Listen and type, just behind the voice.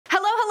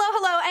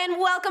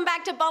welcome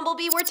back to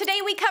Bumblebee, where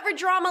today we cover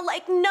drama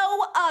like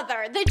no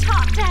other. The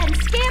top 10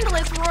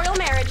 scandalous royal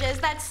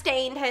marriages that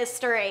stained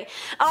history.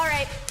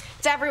 Alright,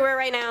 it's everywhere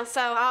right now, so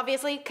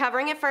obviously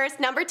covering it first.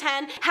 Number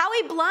 10, how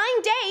a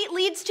blind date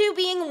leads to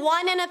being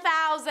 1 in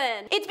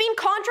 1,000. It's been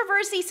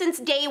controversy since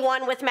day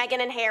one with Meghan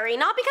and Harry,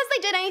 not because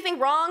they did anything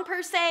wrong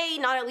per se,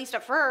 not at least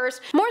at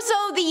first, more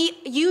so the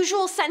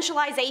usual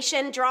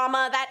sensualization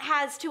drama that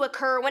has to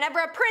occur whenever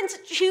a prince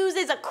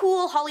chooses a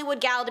cool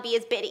Hollywood gal to be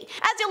his biddy.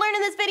 As you'll learn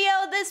in this video,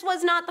 this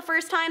was not the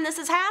first time this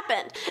has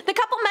happened. The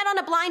couple met on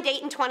a blind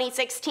date in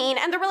 2016,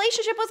 and the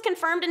relationship was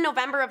confirmed in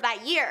November of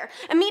that year,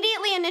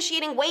 immediately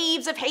initiating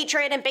waves of hatred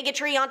and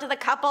bigotry onto the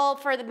couple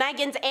for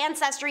Meghan's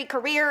ancestry,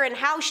 career, and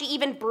how she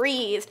even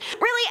breathed.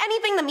 Really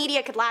anything the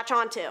media could latch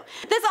onto.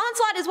 This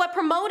onslaught is what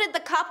promoted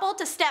the couple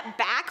to step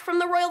back from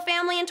the royal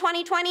family in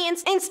 2020,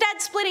 instead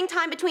splitting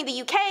time between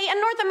the UK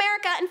and North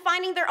America and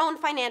finding their own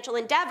financial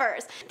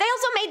endeavors. They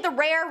also made the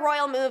rare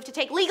royal move to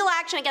take legal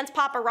action against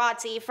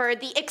paparazzi for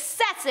the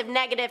excessive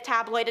negative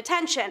tabloid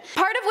attention,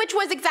 part of which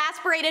was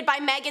exasperated by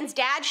Meghan's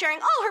dad sharing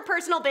all her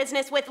personal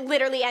business with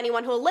literally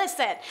anyone who'll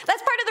listen.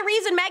 That's part of the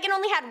reason Meghan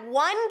only had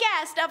one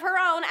guest of her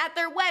own at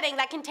their wedding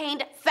that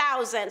contained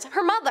thousands,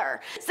 her mother.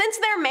 Since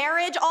their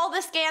marriage, all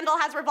the scandal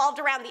has revolved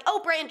around the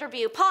Oprah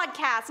interview,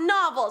 podcasts,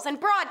 novels, and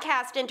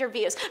broadcast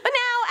interviews. But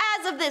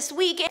now, as of this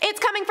week, it's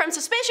coming from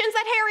suspicions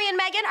that Harry and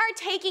Meghan are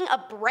taking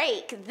a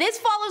break. This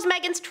follows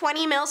Meghan's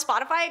 $20 million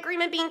Spotify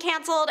agreement being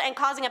cancelled and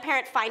causing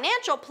apparent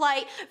financial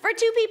plight for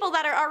two people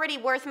that are already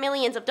worth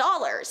millions of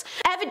dollars.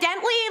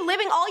 Evidently,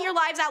 living all your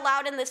lives out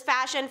loud in this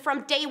fashion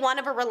from day one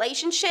of a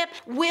relationship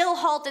will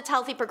halt its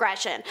healthy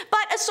progression.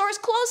 But a source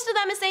close to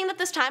them is saying that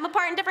this time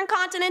apart in different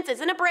continents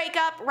isn't a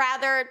breakup,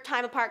 rather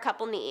time apart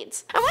couple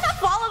needs. I want to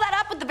follow that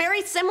up with the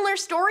very similar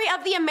story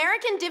of the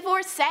American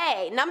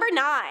divorcee, number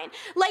 9.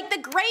 Like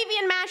the gravy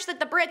and mash that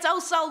the Brits oh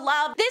so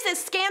love, this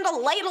is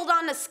scandal ladled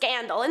on to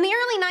scandal. In the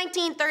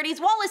early 1930s,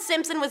 Wallis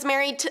Simpson was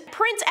married to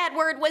Prince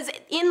Edward, was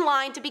in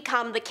line to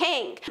become the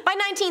king. By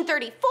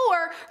 1934,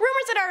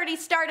 rumors had already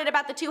started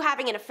about the two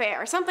having an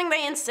affair, something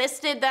they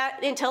insisted that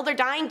until their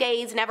dying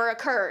days never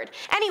occurred.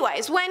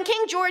 Anyways, when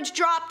King George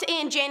dropped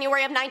in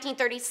January of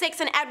 1936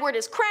 and Edward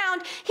is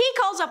crowned, he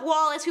calls up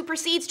Wallis, who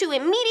proceeds to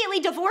immediately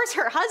divorce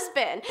her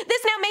husband.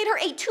 This now made her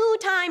a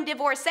 2-time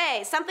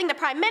divorcee, something the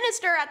Prime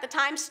Minister at the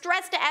time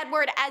stressed to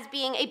Edward as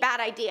being a bad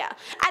idea.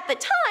 At the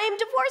time,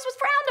 divorce was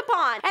frowned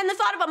upon, and the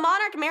thought of a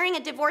monarch marrying a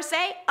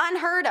divorcee,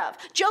 unheard of.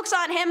 Joke's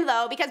on him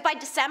though, because by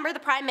December the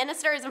Prime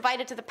Minister is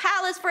invited to the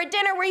palace for a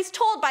dinner where he's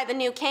told by the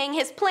new king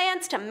his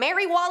plans to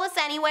marry Wallis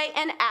anyway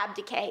and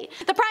abdicate.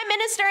 The Prime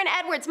Minister and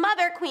Edward's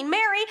mother, Queen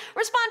Mary,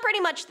 respond pretty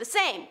much the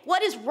same.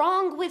 What is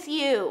wrong with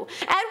you?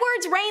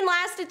 Edward's reign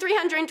lasted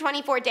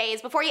 324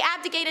 days before he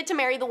abdicated to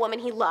marry the woman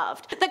he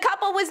loved. The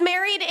couple was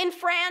married in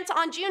France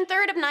on June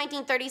 3rd of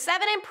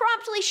 1937 and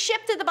promptly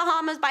shipped to the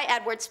Bahamas by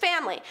Edward's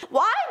family.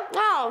 Why?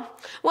 Oh,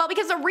 well,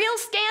 because the real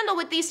scandal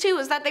with these two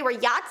is that they were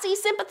Yahtzee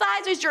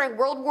sympathizers during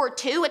World War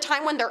II, a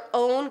time when their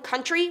own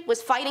country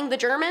was fighting the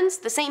Germans,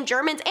 the same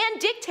Germans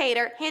and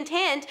dictator, hint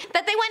hint,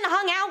 that they went and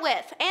hung out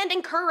with and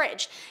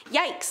encouraged.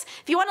 Yikes.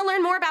 If you want to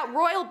learn more about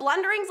royal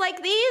blunderings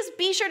like these,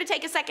 be sure to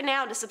take a second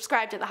now to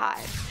subscribe to The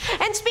Hive.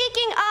 And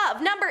speaking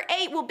of, number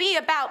 8 will be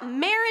about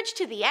marriage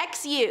to the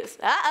ex-youth.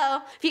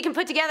 Uh-oh. If you can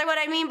put together what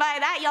I mean by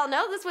that, y'all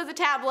know this was a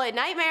tabloid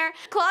nightmare.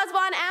 Claus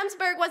von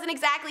Amsberg wasn't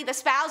exactly the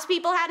spouse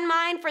people had in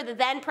mind for the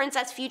then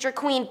Princess future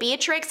Queen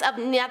Beatrix of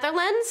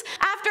Netherlands.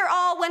 After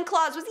all, when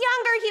Claus was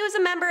younger, he was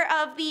a member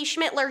of the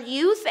Schmittler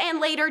Youth and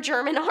later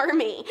German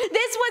army.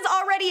 This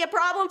was already a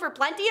problem for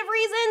plenty of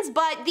reasons,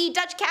 but the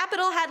Dutch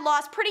capital had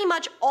lost pretty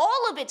much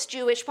all of its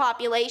Jewish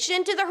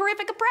population to the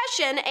horrific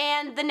oppression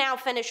and the now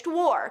finished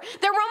war.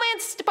 Their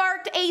romance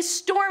sparked a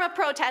storm of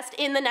protest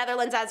in the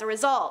Netherlands as a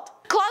result.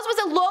 Claus was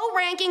a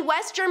low-ranking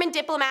West German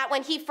diplomat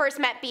when he first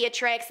met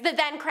Beatrix, the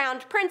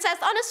then-crowned princess,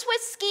 on a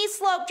Swiss ski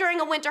slope during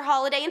a winter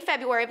holiday in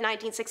February of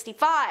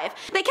 1965.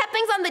 They kept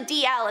things on the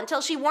DL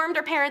until she warmed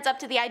her parents up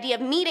to the idea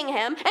of meeting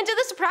him, and to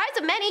the surprise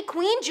of many,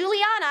 Queen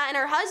Juliana and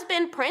her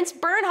husband, Prince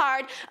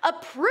Bernhard,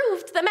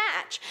 approved the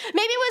match.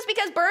 Maybe it was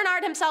because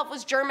Bernhard himself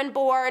was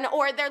German-born,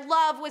 or their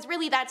love was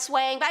really that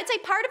swaying, but I'd say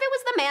part of it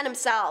was the man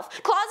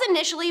himself. Claus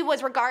initially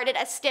was regarded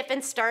as stiff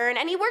and stern,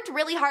 and he worked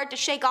really hard to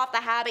shake off the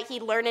habit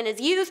he'd learned in his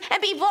youth,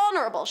 and be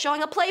vulnerable,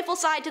 showing a playful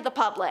side to the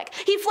public.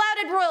 He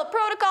flouted royal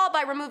protocol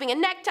by removing a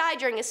necktie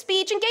during his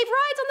speech and gave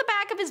rides on the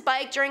back of his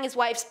bike during his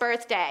wife's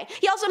birthday.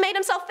 He also made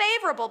himself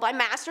favorable by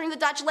mastering the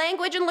Dutch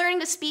language and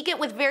learning to speak it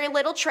with very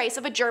little trace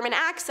of a German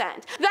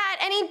accent. That,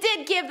 and he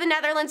did give the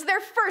Netherlands their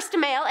first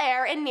male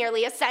heir in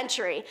nearly a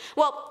century.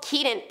 Well,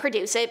 he didn't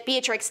produce it,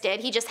 Beatrix did,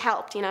 he just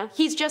helped, you know,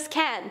 he's just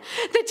Ken.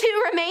 The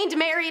two remained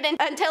married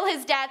until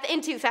his death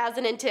in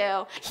 2002.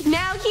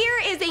 Now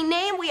here is a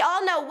name we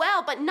all know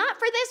well, but not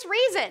for this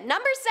reason.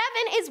 Number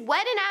 7 is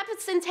Wed In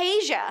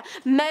Absentia.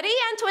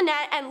 Marie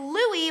Antoinette and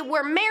Louis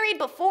were married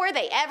before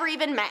they ever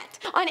even met.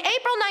 On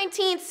April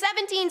 19,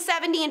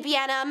 1770 in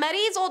Vienna,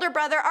 Marie's older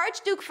brother,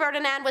 Archduke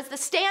Ferdinand, was the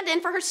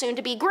stand-in for her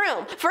soon-to-be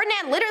groom.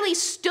 Ferdinand literally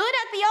stood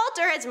at the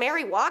altar as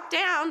Mary walked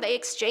down. They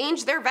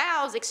exchanged their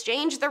vows,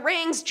 exchanged the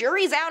rings,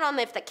 jury's out on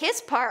if the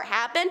kiss part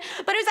happened,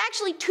 but it was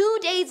actually 2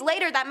 days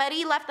later that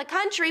Marie left the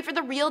country for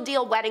the real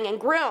deal wedding and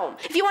groom.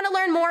 If you want to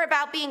learn more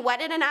about being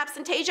wedded in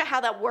absentia,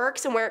 how that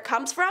works and where it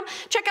comes from,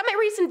 check out my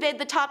recent vid,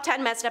 The Top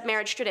 10 Messed Up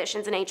Marriage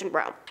Traditions in Ancient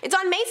Rome. It's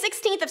on May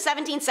 16th of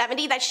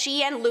 1770 that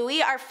she and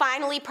Louis are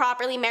finally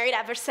properly married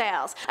at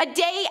Versailles, a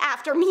day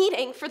after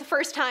meeting for the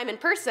first time in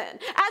person.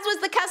 As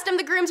was the custom,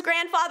 the groom's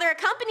grandfather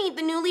accompanied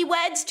the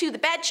newlyweds to the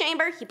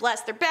bedchamber. He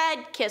blessed their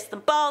bed, kissed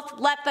them both,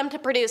 left them to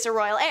produce a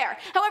royal heir.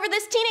 However,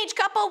 this teenage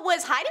couple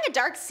was hiding a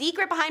dark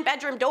secret behind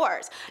bedroom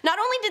doors. Not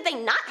only did they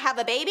not have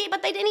a baby,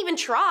 but they didn't even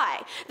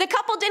try. The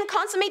couple didn't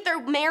consummate their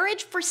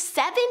marriage for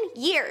 7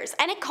 years,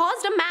 and it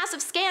caused a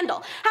massive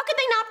scandal. How could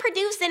they not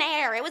produce an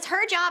heir? It was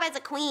her job as a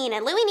queen,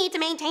 and Louis needed to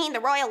maintain the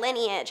royal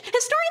lineage.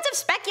 Historians have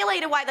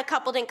speculated why the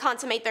couple didn't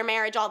consummate their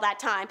marriage all that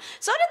time.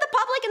 So did the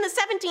public in the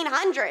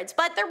 1700s,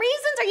 but the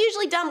reasons are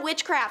usually dumb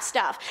witchcraft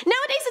stuff.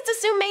 Nowadays it's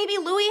assumed maybe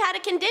Louis had a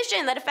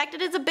condition that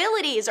affected his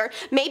abilities, or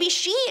maybe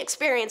she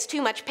experienced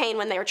too much pain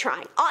when they were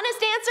trying.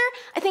 Honest answer,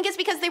 I think it's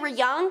because they were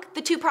young,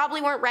 the two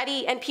probably weren't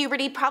ready, and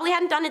puberty probably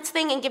hadn't done its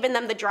thing and given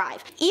them the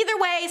drive. Either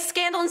way,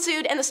 scandal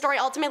ensued and the story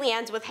ultimately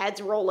ends with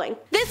heads rolling.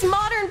 This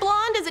modern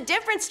blonde is a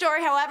different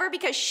story, however,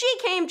 because she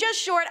came just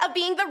short of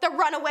being the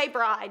runaway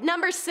bride,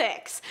 number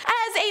 6.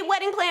 As a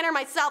wedding planner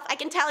myself, I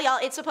can tell y'all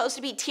it's supposed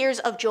to be tears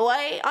of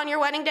joy on your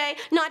wedding day,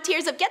 not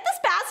tears of get this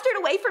bastard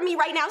away from me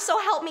right now, so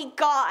help me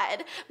God.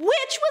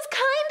 Which was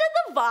kind of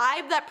the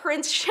vibe that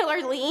Prince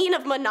Charlene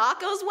of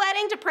Monaco's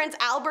wedding to Prince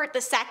Albert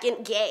II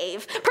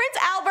gave. Prince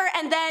Albert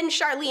and then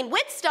Charlene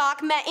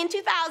Wittstock met in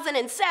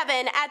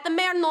 2007 at the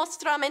Mare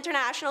Nostrum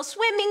International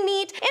Swimming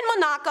Meet in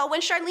Monaco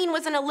when Charlene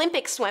was an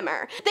Olympic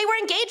swimmer. They were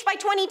engaged by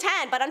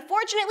 2010, but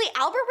unfortunately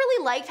Albert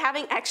really liked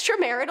having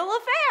extramarital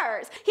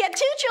affairs. He had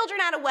 2 children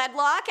out of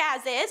wedlock,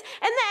 as is,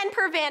 and then,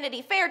 per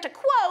Vanity Fair, to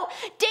quote,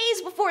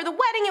 days before the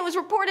wedding it was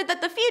reported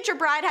that the future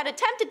bride had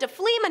attempted to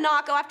flee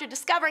Monaco after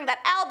discovering that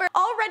Albert,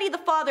 already the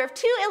father of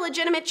 2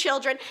 illegitimate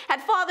children,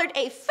 had fathered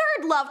a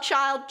 3rd love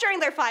child during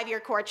their 5-year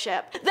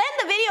courtship. Then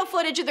the video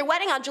footage of their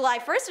wedding on July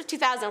 1st of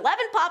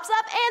 2011 pops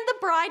up and the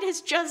bride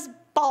is just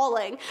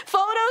bawling.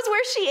 Photos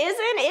where she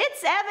isn't,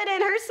 it's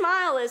evident her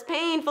smile is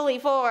painfully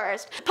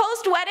forced.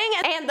 Post-wedding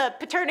and the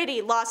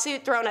paternity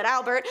lawsuit thrown at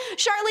Albert,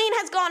 Charlene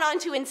has gone on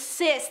to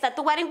insist that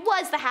the wedding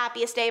was the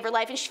happiest day of her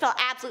life and she felt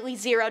absolutely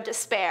zero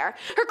despair.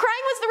 Her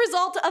crying was the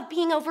result of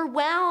being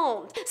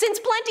overwhelmed. Since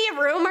plenty of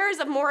rumors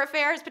of more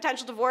affairs,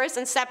 potential divorce,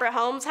 and separate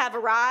homes have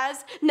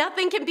arisen,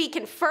 nothing can be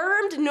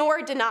confirmed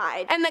nor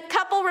denied, and the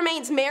couple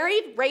remains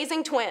married,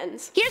 raising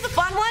twins. Here's a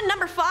fun one,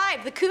 number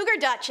 5, the Cougar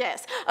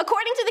Duchess.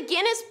 According to the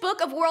Guinness Book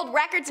of World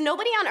Records,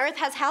 nobody on earth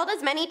has held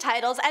as many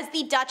titles as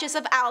the Duchess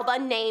of Alba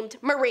named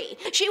Marie.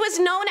 She was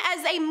known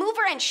as a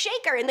mover and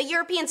shaker in the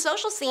European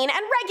social scene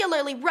and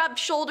regularly rubbed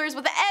shoulders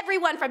with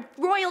everyone from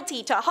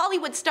royalty to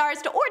Hollywood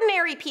stars to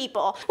ordinary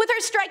people. With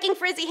her striking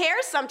frizzy hair,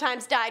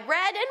 sometimes dyed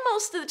red and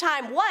most of the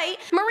time white,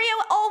 Maria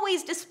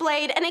always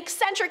displayed an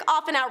eccentric,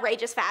 often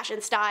outrageous fashion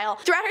style.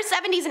 Throughout her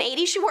 70s and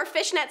 80s, she wore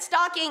fishnet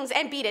stockings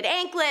and beaded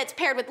anklets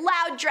paired with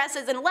loud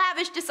dresses and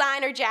lavish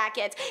designer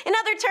jackets. In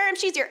other terms,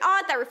 she's your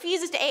aunt that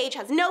refuses to age,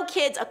 has no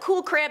kids, a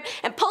cool crib,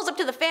 and pulls up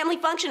to the family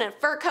function in a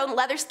fur coat and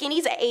leather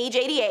skinnies at age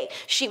 88.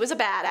 She was a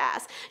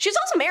badass. She was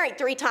also married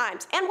 3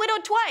 times and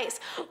widowed twice.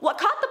 What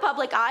caught the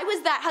public eye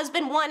was that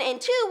husband 1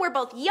 and 2 were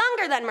both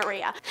younger than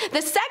Maria.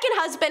 The second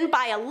husband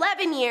by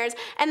 11 years,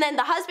 and then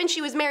the husband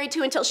she was married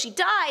to until she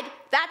died,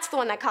 that's the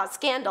one that caused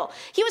scandal.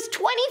 He was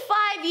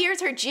 25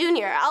 years her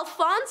junior,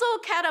 Alfonso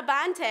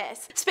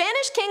Carabantes.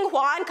 Spanish King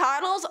Juan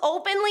Carlos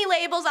openly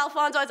labels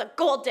Alfonso as a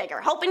gold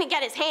digger, hoping to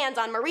get his hands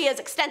on Maria's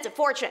extensive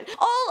fortune.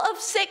 All of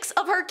 6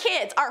 of her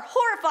kids are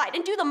horrified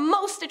and do the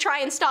most to try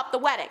and stop the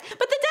wedding.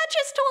 But the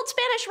Duchess told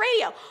Spanish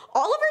radio,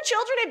 all of her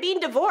children are being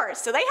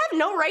divorced, so they have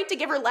no right to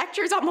give her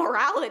lectures on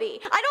morality.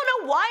 I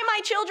don't know why my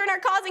children are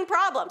causing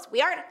problems.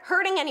 We aren't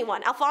hurting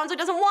anyone. Alfonso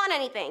doesn't want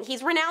anything.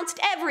 He's renounced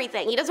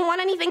everything. He doesn't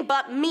want anything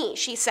but me,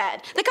 she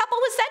said. The couple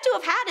was said to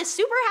have had a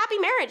super happy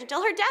marriage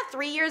until her death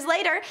 3 years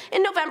later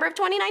in November of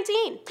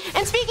 2019.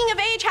 And speaking of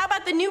age, how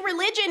about the new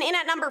religion in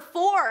at number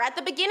 4? At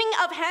the beginning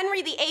of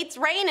Henry VIII's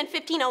reign in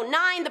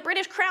 1509, the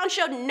British crown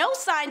showed no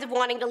signs of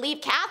wanting to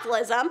leave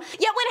Catholicism.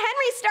 Yet when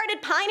Henry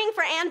started pining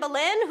for Anne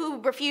Boleyn,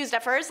 who refused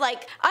at first,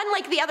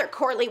 unlike the other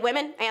courtly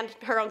women and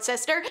her own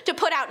sister, to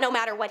put out no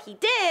matter what he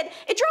did,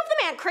 it drove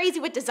the man crazy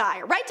with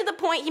desire, right to the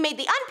point he made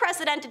the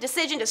unprecedented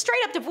decision to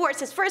straight up divorce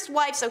his first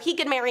wife so he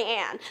could marry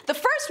Anne. The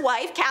first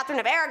wife, Catherine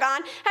of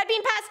Aragon, had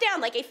been passed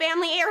down like a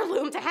family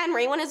heirloom to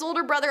Henry when his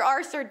older brother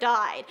Arthur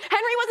died.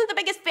 Henry wasn't the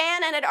biggest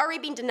fan and had already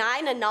been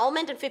denied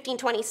annulment in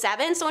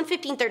 1527, so in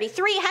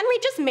 1533 Henry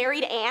just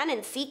married Anne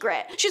in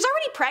secret. She's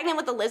already pregnant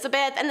with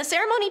Elizabeth, and the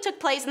ceremony took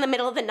place in the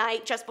middle of the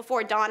night just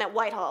before dawn at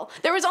Whitehall.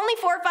 There was only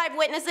 4 or 5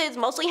 witnesses,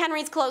 mostly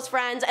Henry's close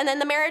friends, and then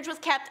the marriage was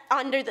kept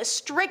under the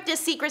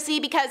strictest secrecy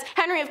because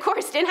Henry, of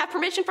course, didn't have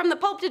permission from the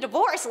Pope to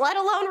divorce, let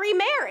alone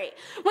remarry.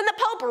 When the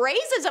Pope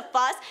raises a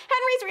fuss,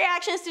 Henry's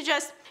reaction is to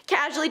just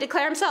casually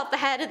declare himself the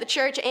head of the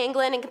Church of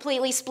England and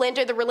completely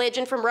splinter the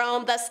religion from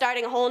Rome, thus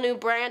starting a whole new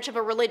branch of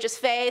a religious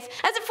faith.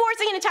 As if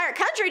forcing an entire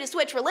country to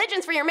switch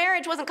religions for your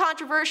marriage wasn't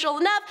controversial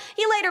enough,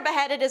 he later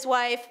beheaded his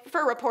wife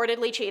for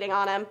reportedly cheating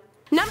on him.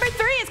 Number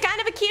 3 is kind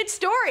of a cute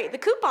story, the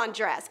coupon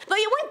dress. Though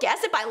you wouldn't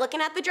guess it by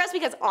looking at the dress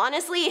because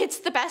honestly,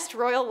 it's the best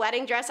royal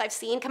wedding dress I've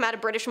seen come out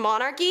of British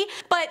monarchy.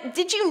 But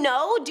did you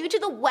know, due to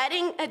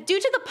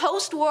the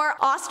post-war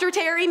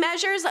austerity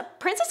measures,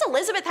 Princess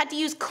Elizabeth had to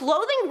use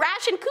clothing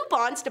ration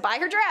coupons to buy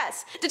her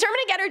dress.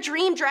 Determined to get her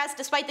dream dress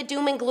despite the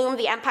doom and gloom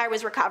the empire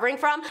was recovering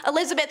from,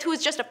 Elizabeth, who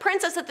was just a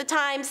princess at the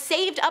time,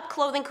 saved up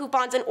clothing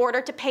coupons in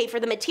order to pay for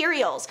the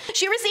materials.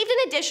 She received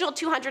an additional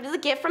 $200 as a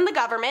gift from the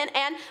government,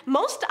 and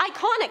most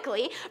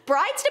iconically,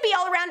 brides to be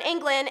all around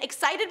England,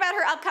 excited about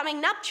her upcoming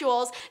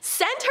nuptials,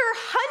 sent her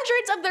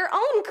hundreds of their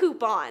own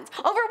coupons.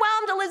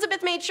 Overwhelmed,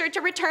 Elizabeth made sure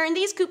to return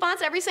these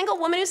coupons to every single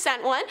woman who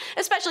sent one,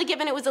 especially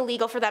given it was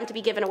illegal for them to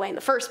be given away in the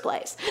first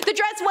place. The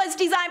dress was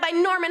designed by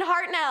Norman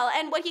Hartnell,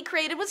 and what he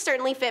created was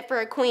certainly fit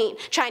for a queen.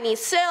 Chinese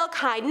silk,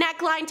 high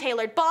neckline,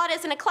 tailored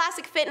bodice, and a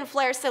classic fit and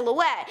flare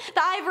silhouette.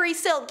 The ivory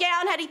silk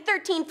gown had a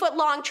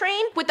 13-foot-long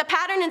train with the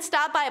pattern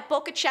installed by a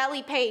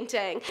Botticelli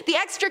painting. The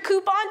extra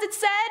coupons, it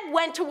said,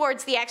 went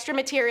towards the extra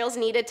materials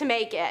needed to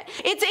make it.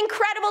 It's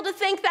incredible to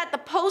think that the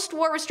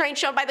post-war restraint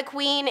shown by the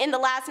Queen in the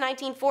last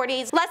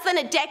 1940s, less than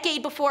a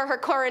decade before her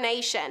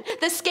coronation.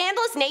 The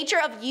scandalous nature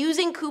of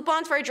using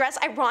coupons for a dress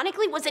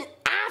ironically was an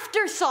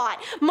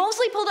afterthought,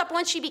 mostly pulled up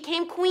once she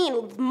became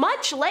queen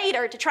much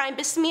later to try and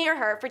besmear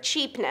her for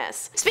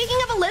cheapness. Speaking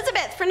of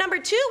Elizabeth, for number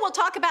 2 we'll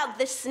talk about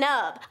the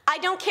snub. I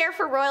don't care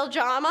for royal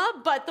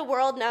drama, but the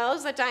world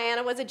knows that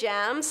Diana was a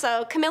gem,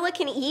 so Camilla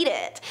can eat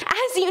it.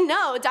 As you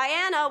know,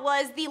 Diana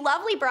was the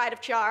lovely bride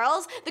of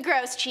Charles, the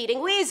gross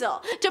cheating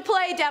weasel. To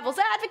play devil's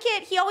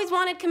advocate, he always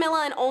wanted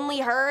Camilla and only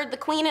her. The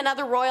Queen and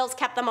other royals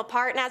kept them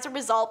apart, and as a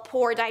result,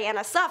 poor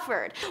Diana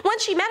suffered.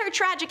 Once she met her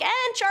tragic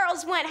end,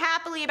 Charles went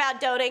happily about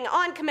doting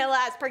on Camilla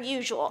as per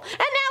usual. And now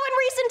in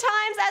recent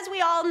times, as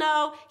we all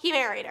know, he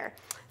married her.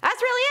 That's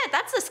really it.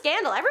 That's the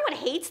scandal. Everyone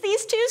hates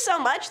these two so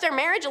much. Their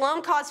marriage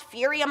alone caused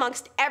fury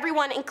amongst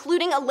everyone,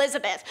 including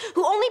Elizabeth,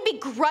 who only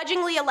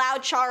begrudgingly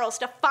allowed Charles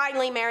to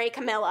finally marry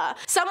Camilla.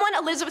 Someone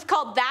Elizabeth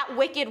called that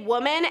wicked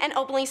woman and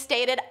openly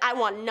stated, I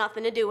want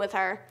nothing to do with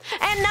her.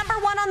 And number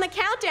 1 on the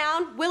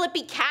countdown, will it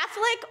be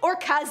Catholic or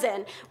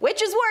cousin?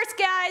 Which is worse,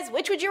 guys?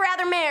 Which would you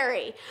rather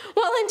marry?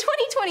 Well, in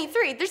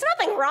 2023, there's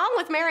nothing wrong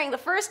with marrying the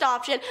first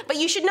option, but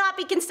you should not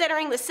be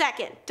considering the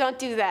second. Don't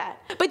do that.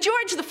 But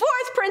George IV,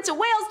 Prince of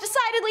Wales,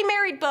 decided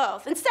married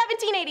both. In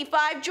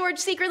 1785, George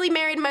secretly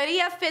married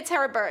Maria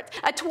Fitzherbert,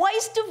 a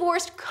twice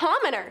divorced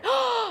commoner.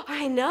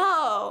 I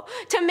know.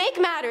 To make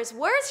matters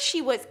worse,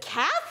 she was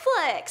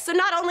Catholic. So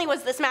not only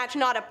was this match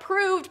not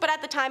approved, but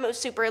at the time it was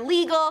super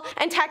illegal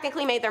and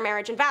technically made their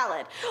marriage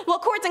invalid. While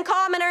courts and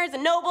commoners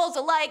and nobles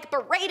alike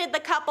berated the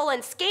couple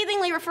and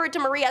scathingly referred to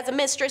Maria as a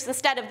mistress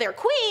instead of their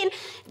queen,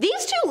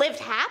 these two lived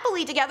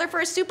happily together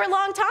for a super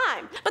long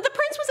time. But the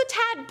prince was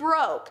a tad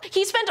broke.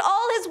 He spent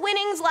all his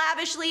winnings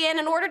lavishly, and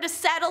in order to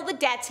settle the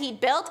debts he'd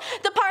built,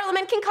 the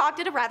Parliament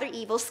concocted a rather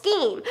evil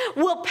scheme.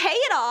 We'll pay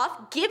it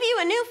off, give you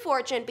a new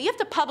fortune, but you have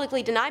to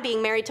publicly deny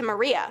being married to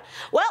Maria.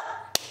 Well,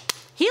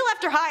 he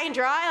left her high and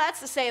dry, that's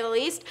to say the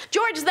least.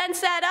 George then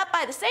set up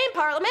by the same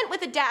Parliament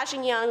with a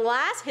dashing young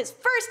lass, his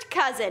first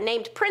cousin,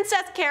 named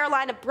Princess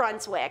Caroline of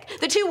Brunswick.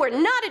 The two were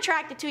not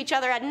attracted to each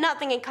other, had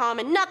nothing in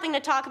common, nothing to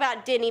talk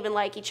about, didn't even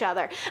like each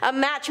other. A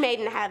match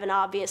made in heaven,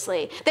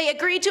 obviously. They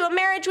agreed to a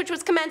marriage which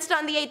was commenced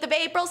on the 8th of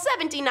April,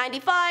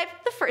 1795,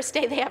 the first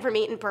day they ever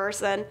meet in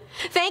person.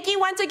 Thank you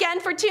once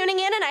again for tuning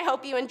in, and I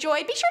hope you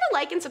enjoyed. Be sure to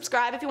like and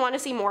subscribe if you want to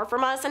see more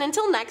from us, and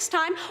until next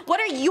time, what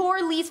are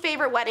your least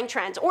favorite wedding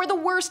trends, or the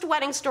worst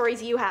wedding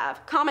stories you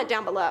have? Comment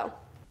down below.